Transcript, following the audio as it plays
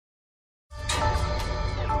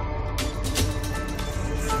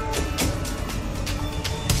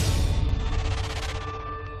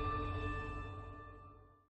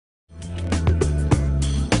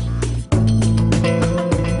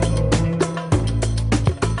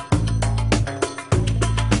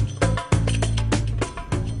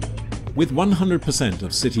With 100%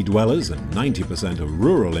 of city dwellers and 90% of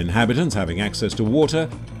rural inhabitants having access to water,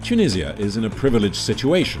 Tunisia is in a privileged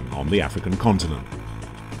situation on the African continent.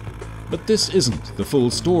 But this isn't the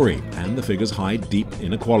full story, and the figures hide deep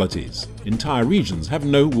inequalities. Entire regions have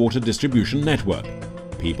no water distribution network.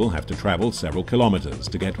 People have to travel several kilometers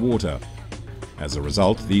to get water. As a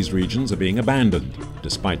result, these regions are being abandoned,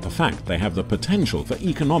 despite the fact they have the potential for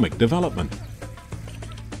economic development.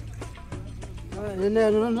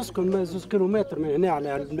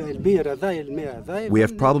 We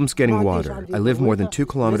have problems getting water. I live more than 2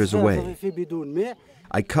 kilometers away.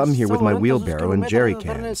 I come here with my wheelbarrow and jerry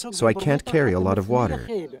cans, so I can't carry a lot of water.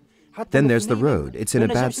 Then there's the road. It's in a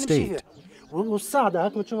bad state.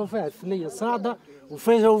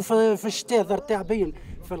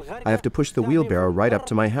 I have to push the wheelbarrow right up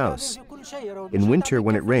to my house. In winter,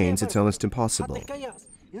 when it rains, it's almost impossible.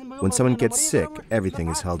 When someone gets sick, everything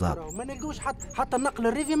is held up.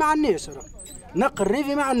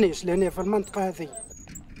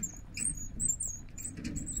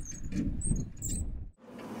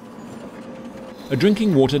 A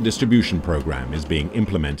drinking water distribution program is being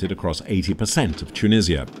implemented across 80% of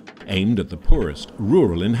Tunisia, aimed at the poorest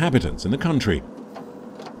rural inhabitants in the country.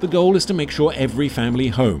 The goal is to make sure every family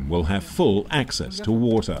home will have full access to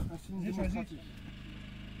water.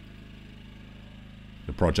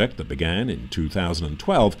 The project that began in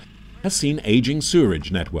 2012 has seen aging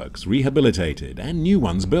sewerage networks rehabilitated and new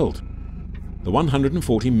ones built. The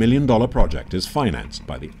 $140 million project is financed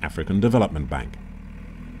by the African Development Bank.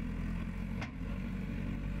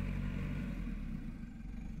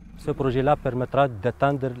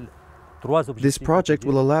 This project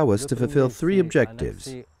will allow us to fulfill 3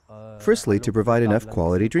 objectives. Firstly, to provide enough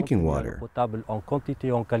quality drinking water.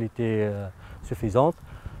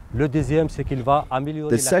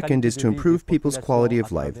 The second is to improve people's quality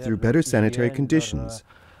of life through better sanitary conditions.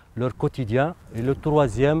 And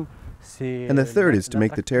the third is to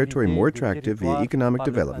make the territory more attractive via economic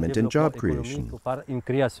development and job creation.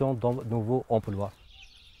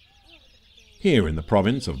 Here in the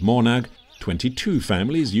province of Mornag, 22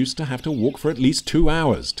 families used to have to walk for at least 2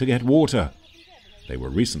 hours to get water. They were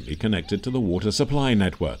recently connected to the water supply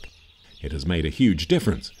network. It has made a huge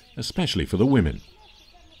difference, especially for the women.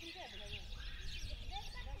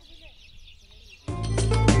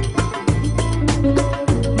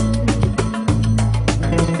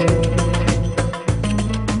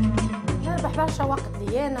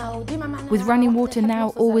 With running water now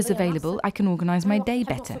always available, I can organize my day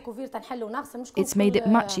better. It's made it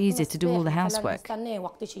much easier to do all the housework.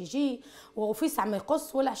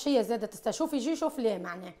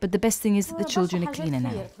 But the best thing is that the children are cleaner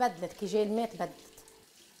now.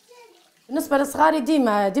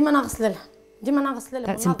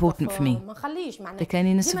 That's important for me, the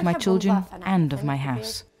cleanliness of my children and of my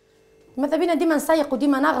house.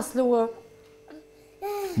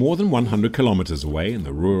 More than 100 kilometers away in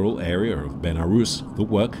the rural area of Benarous, the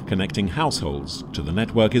work connecting households to the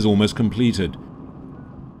network is almost completed.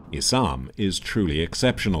 Issam is truly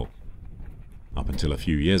exceptional. Up until a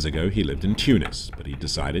few years ago, he lived in Tunis, but he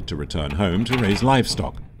decided to return home to raise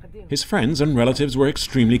livestock. His friends and relatives were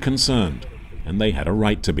extremely concerned, and they had a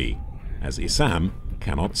right to be, as Issam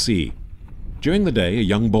cannot see. During the day, a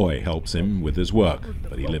young boy helps him with his work,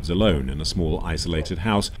 but he lives alone in a small isolated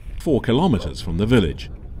house 4 kilometers from the village.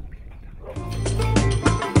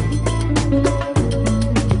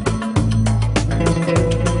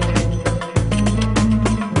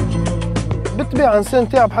 بالطبيعة إنسان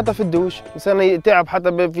تعب حتى في الدوش، إنسان تعب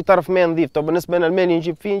حتى في طرف ماء نظيف، طب بالنسبة لنا الماء اللي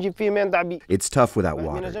نجيب فيه ماء ندعبيه. It's tough without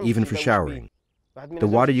water, even for showering. The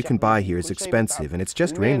water you can buy here is expensive and it's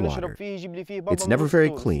just rainwater. It's never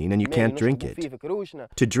very clean and you can't drink it.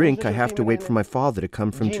 To drink, I have to wait for my father to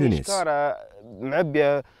come from Tunis.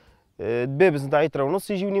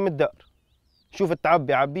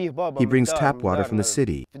 He brings tap water from the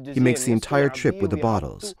city. He makes the entire trip with the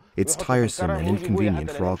bottles. It's tiresome and inconvenient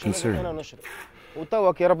for all concerned.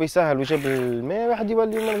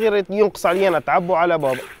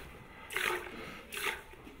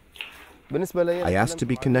 I asked to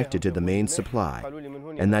be connected to the main supply,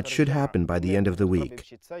 and that should happen by the end of the week.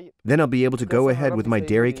 Then I'll be able to go ahead with my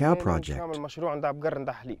dairy cow project.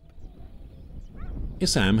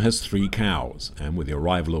 Issam has 3 cows, and with the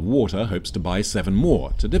arrival of water hopes to buy 7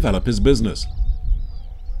 more to develop his business.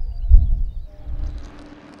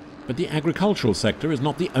 But the agricultural sector is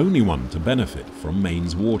not the only one to benefit from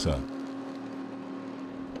Main's water.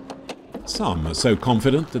 Some are so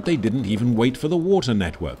confident that they didn't even wait for the water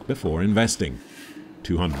network before investing.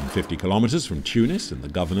 250 kilometers from Tunis in the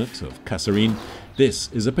governorate of Kasserine, this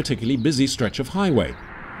is a particularly busy stretch of highway.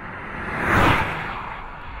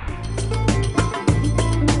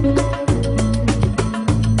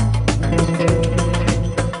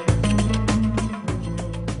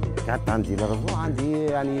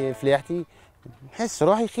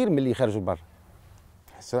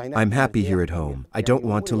 I'm happy here at home. I don't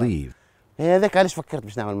want to leave.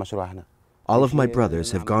 All of my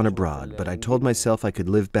brothers have gone abroad, but I told myself I could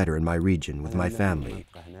live better in my region with my family.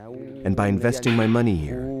 And by investing my money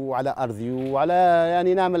here,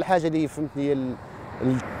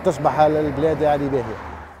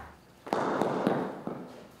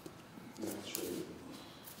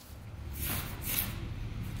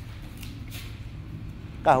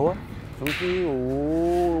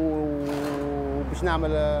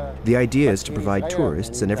 the idea is to provide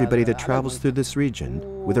tourists and everybody that travels through this region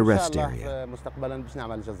with a rest area.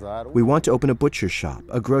 We want to open a butcher shop,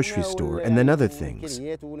 a grocery store, and then other things.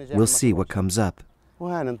 We'll see what comes up.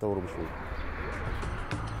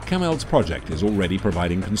 Kamel's project is already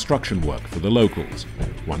providing construction work for the locals.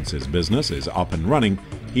 Once his business is up and running,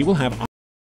 he will have